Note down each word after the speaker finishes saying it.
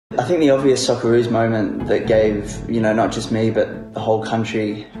think the obvious Socceroos moment that gave, not just me but the whole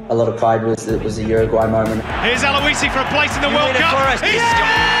country a lot of pride was the Uruguay moment. Here's Aloisi for a place in the World Cup. He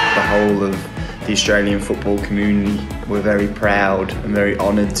scored! The whole of the Australian football community were very proud and very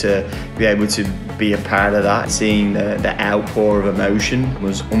honoured to be able to be a part of that. Seeing the outpour of emotion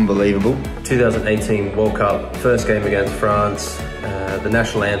was unbelievable. 2018 World Cup, first game against France, the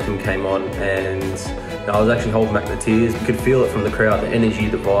national anthem came on and I was actually holding back the tears. You could feel it from the crowd, the energy,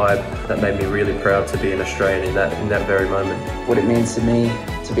 the vibe. That made me really proud to be an Australian in that very moment. What it means to me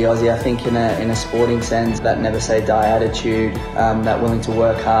to be Aussie, I think in a sporting sense, that never say die attitude, that willing to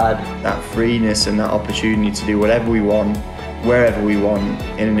work hard. That freeness and that opportunity to do whatever we want, wherever we want,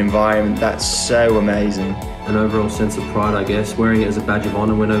 in an environment that's so amazing. An overall sense of pride, I guess, wearing it as a badge of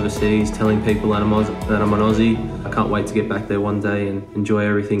honour when overseas, telling people that I'm an Aussie. I can't wait to get back there one day and enjoy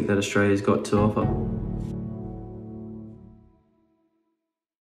everything that Australia's got to offer.